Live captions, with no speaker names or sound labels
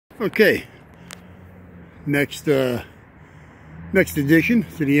Okay, next addition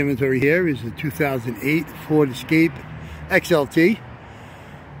to the inventory here is a 2008 Ford Escape XLT,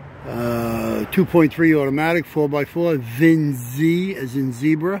 2.3 automatic 4x4 Vin-Z as in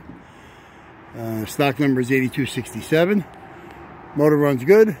zebra. Stock number is 8267. Motor runs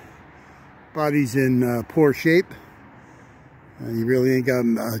good. Body's in poor shape. You really ain't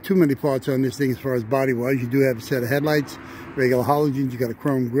got too many parts on this thing as far as body wise. You do have a set of headlights, regular halogens. You got a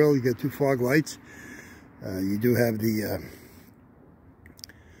chrome grille. You got 2 fog lights. You do have the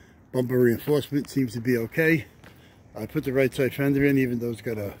bumper reinforcement. Seems to be okay. I put the right side fender in, even though it's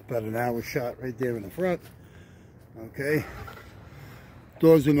got about an hour shot right there in the front. Okay.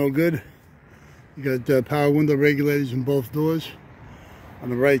 Doors are no good. You got power window regulators in both doors.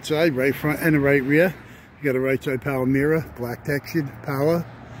 On the right side, right front and the right rear. You got a right side power mirror, black textured power,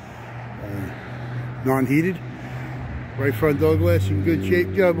 non-heated. Right front door glass in good shape.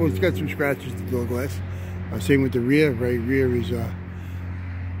 Yeah, well, it's got some scratches, the door glass. Same with the rear. Right rear is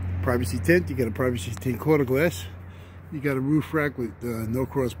privacy tint. You got a privacy tint quarter glass. You got a roof rack with no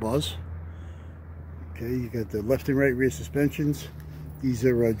crossbars. Okay, you got the left and right rear suspensions. These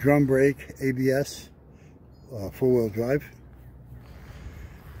are drum brake, ABS, 4-wheel drive.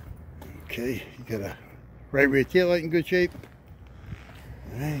 Okay, you got a right rear taillight in good shape.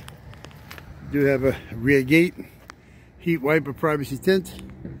 All right. You do have a rear gate, heat wiper, privacy tint.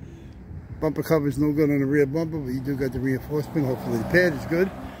 Bumper cover is no good on the rear bumper, but you do got the reinforcement. Hopefully the pad is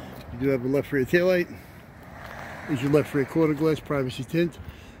good. You do have a left rear taillight. There's your left rear quarter glass, privacy tint.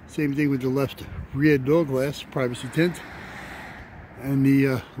 Same thing with the left rear door glass, privacy tint. And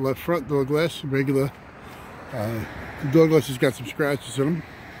the left front door glass, regular. The door glass has got some scratches in them.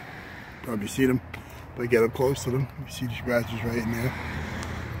 Probably see them, but get up close to them. You see the scratches right in there.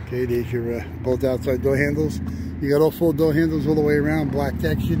 Okay, there's your both outside door handles. You got all 4 door handles all the way around, black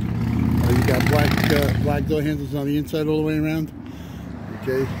textured. You got black door handles on the inside all the way around.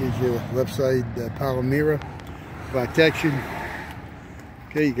 Okay, here's your left side power mirror, black textured.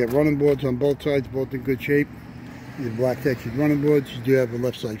 Okay, you got running boards on both sides, both in good shape. Your black textured running boards. You do have a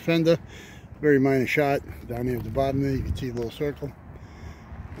left side fender, very minor shot down here at the bottom there. You can see a little circle.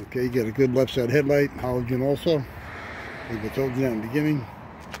 Okay, you got a good left side headlight, halogen also. Like I told you that in the beginning.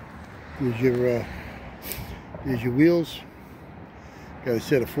 Here's your wheels. Got a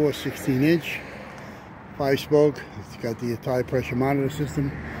set of 4 16-inch, 5-spoke. It's got the tire pressure monitor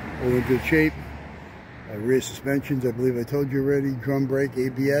system, all in good shape. Rear suspensions, I believe I told you already. Drum brake,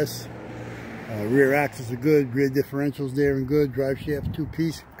 ABS. Rear axles are good. Rear differentials there and good. Drive shaft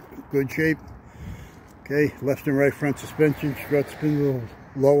 2-piece, good shape. Okay, left and right front suspension, strut spindle,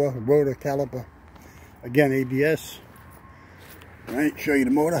 lower, rotor, caliper. Again, ABS. All right, show you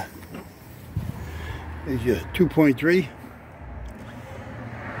the motor. There's your 2.3.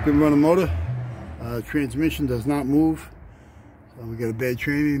 Good running motor. Transmission does not move. So we got a bad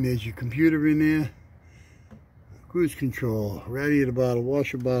training. There's your computer in there. Cruise control, radiator bottle,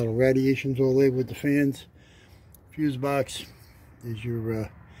 washer bottle, radiation's all there with the fans. Fuse box. There's your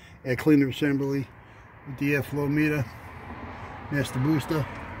air cleaner assembly with the airflow meter. Master booster.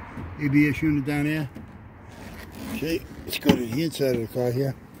 ABS unit down there. Okay, let's go to the inside of the car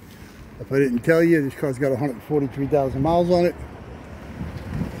here. If I didn't tell you, this car's got 143,000 miles on it.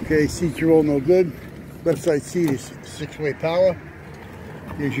 Okay, seats are all no good. Left side seat is 6-way power.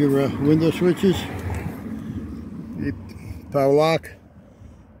 Here's your window switches. Power lock,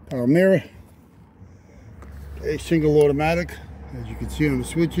 power mirror. Okay, single automatic, as you can see on the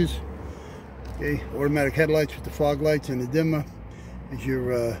switches. Okay, automatic headlights with the fog lights and the dimmer. Here's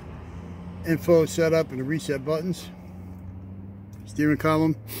your info setup and the reset buttons. Steering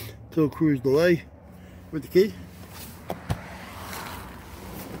column, tilt cruise delay with the key.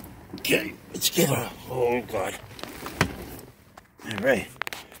 Okay, let's get her. Oh God. All right,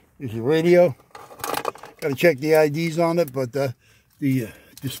 here's your radio. Got to check the IDs on it, but the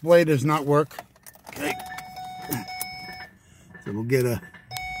display does not work. Okay. So we'll get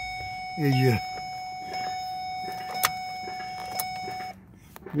here's your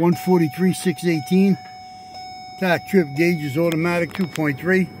 143,618. Tack trip gauge is automatic,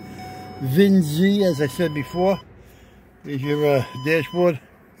 2.3. Vin-Z, as I said before. Here's your dashboard.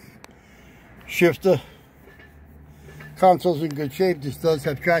 Shifter. Console's in good shape. This does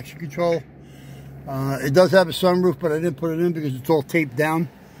have traction control. It does have a sunroof, but I didn't put it in because it's all taped down.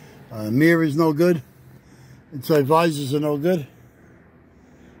 Mirror is no good. Inside visors are no good.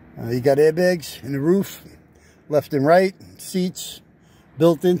 You got airbags in the roof, left and right. Seats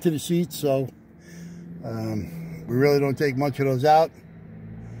built into the seats, so we really don't take much of those out.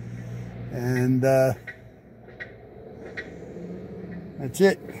 And That's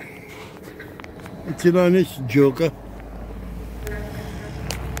it. That's it on this joker.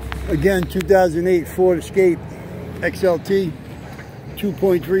 Again, 2008 Ford Escape XLT,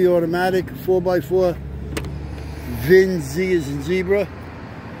 2.3 automatic, 4x4. Vin-Z is in zebra.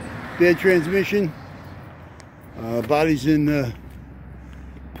 Bad transmission. Body's in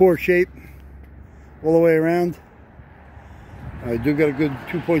poor shape all the way around. I do got a good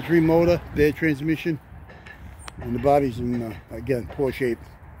 2.3 motor, bad transmission, and the body's in, again, poor shape.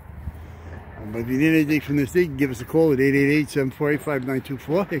 But if you need anything from this thing, give us a call at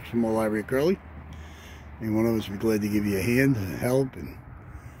 888-748-5924. Extra more Larry Curly. And one of us will be glad to give you a hand, help, and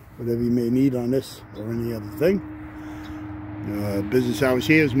whatever you may need on this or any other thing. Business hours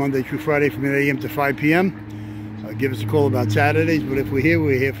here is Monday through Friday from 8 a.m. to 5 p.m. Give us a call about Saturdays, but if we're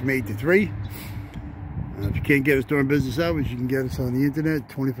here from 8 to 3. If you can't get us during business hours, you can get us on the internet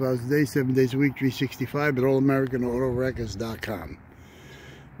 24 hours a day, 7 days a week, 365 at allamericanautorecords.com.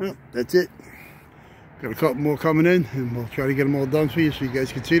 Well, that's it. Got a couple more coming in, and we'll try to get them all done for you so you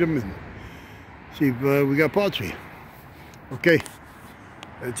guys can see them and see if we got parts for you. Okay,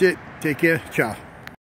 that's it. Take care. Ciao.